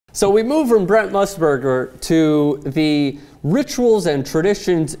So we move from Brent Musburger to the rituals and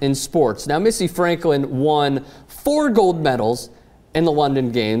traditions in sports. Now, Missy Franklin won 4 gold medals in the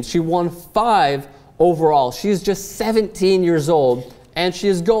London Games. She won 5 overall. She is just 17 years old, and she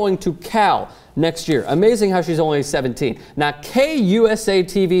is going to Cal next year. Amazing how she's only 17. Now,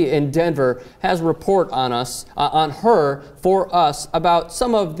 KUSA-TV in Denver has a report on her for us about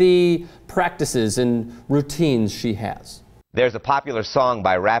some of the practices and routines she has. There's a popular song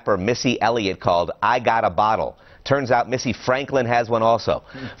by rapper Missy Elliott called I Got a Bottle. Turns out Missy Franklin has one also.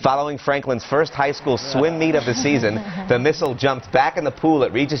 Following Franklin's first high school swim meet of the season, the missile jumped back in the pool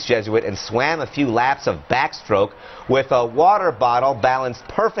at Regis Jesuit and swam a few laps of backstroke with a water bottle balanced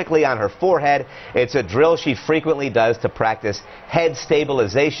perfectly on her forehead. It's a drill she frequently does to practice head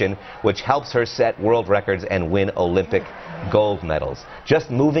stabilization, which helps her set world records and win Olympic gold medals. Just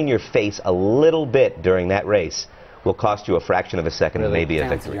moving your face a little bit during that race will cost you a fraction of a second and maybe a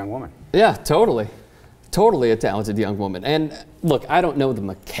victory. Young woman. Yeah, totally. Totally a talented young woman. And look, I don't know the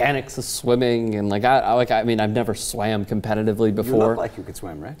mechanics of swimming, and I mean, I've never swam competitively before. You look like you could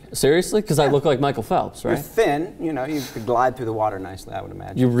swim, right? Seriously? Because I look like Michael Phelps, right? You're thin, you know, you could glide through the water nicely, I would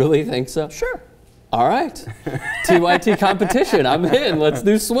imagine. You really think so? Sure. All right. TYT competition, I'm in. Let's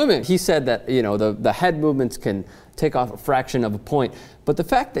do swimming. He said that, you know, the head movements can take off a fraction of a point, but the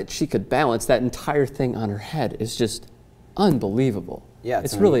fact that she could balance that entire thing on her head is just unbelievable. Yeah,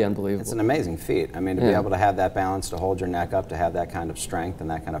 it's really unbelievable. It's an amazing feat. I mean, to be able to have that balance, to hold your neck up, to have that kind of strength and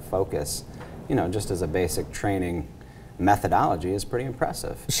that kind of focus, you know, just as a basic training methodology is pretty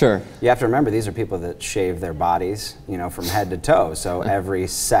impressive. Sure. You have to remember, these are people that shave their bodies, you know, from head to toe. So every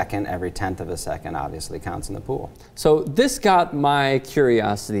second, every tenth of a second obviously counts in the pool. So this got my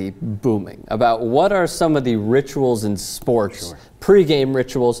curiosity booming about what are some of the rituals in sports, pre-game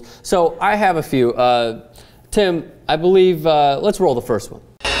rituals. So I have a few. Tim, I believe, let's roll the first one.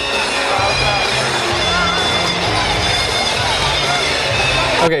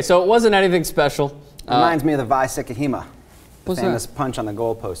 Okay, so it wasn't anything special. Reminds me of the Vai Sikahima, the What's famous that? punch on the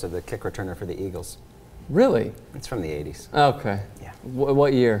goalpost of the kick returner for the Eagles. Really? It's from the 80s. Okay. Yeah.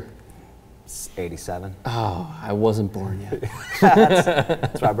 What year? It's 87. Oh, I wasn't born yet.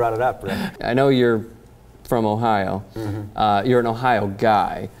 That's why I brought it up, Rick. I know you're from Ohio. Mm-hmm. You're an Ohio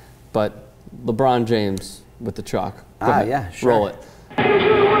guy, but LeBron James with the chalk. Go ahead. Yeah, sure. Roll it.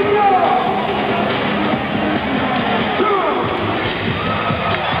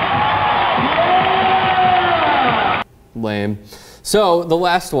 Lame. So the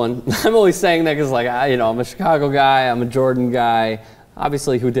last one, I'm only saying that because, like, you know, I'm a Chicago guy, I'm a Jordan guy.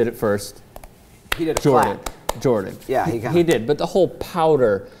 Obviously, who did it first? He did it Jordan. flat. Jordan. Yeah, he did, but the whole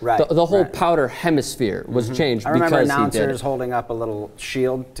powder, the whole powder hemisphere was changed because he did. I remember announcers holding up a little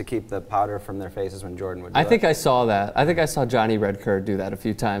shield to keep the powder from their faces when Jordan would do it. I think I saw that. I think I saw Johnny Redcur do that a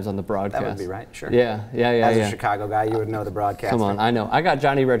few times on the broadcast. That would be right, sure. Yeah. As a Chicago guy, you would know the broadcast. Come on, I know. I got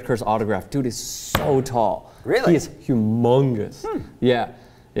Johnny Redcur's autograph. Dude is so tall. Really? He is humongous. Yeah.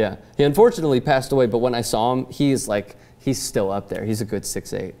 He unfortunately passed away, but when I saw him, he's still up there. He's a good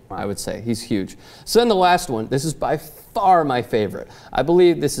 6'8", I would say. He's huge. So then the last one, this is by far my favorite. I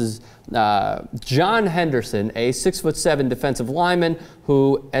believe this is John Henderson, a 6'7" defensive lineman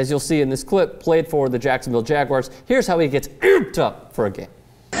who, as you'll see in this clip, played for the Jacksonville Jaguars. Here's how he gets amped up for a game.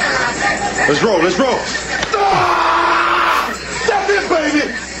 Let's roll, let's roll. That's it,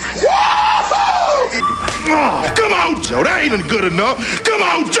 baby. Oh, come on, Joe. That ain't good enough. Come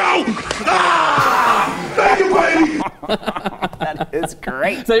on, Joe. Thank you, baby. That is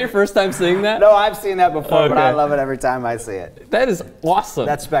great. Is that your first time seeing that? No, I've seen that before, but I love it every time I see it. That is awesome.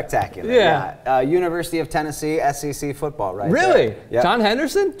 That's spectacular. Yeah. University of Tennessee, SEC football, right? Really? There. Yep. John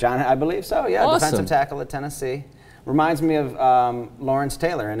Henderson? John, I believe so, yeah. Awesome. Defensive tackle at Tennessee. Reminds me of Lawrence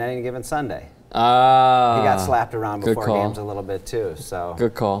Taylor in Any Given Sunday. He got slapped around before games a little bit too. So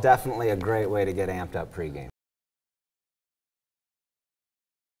good call. Definitely a great way to get amped up pregame.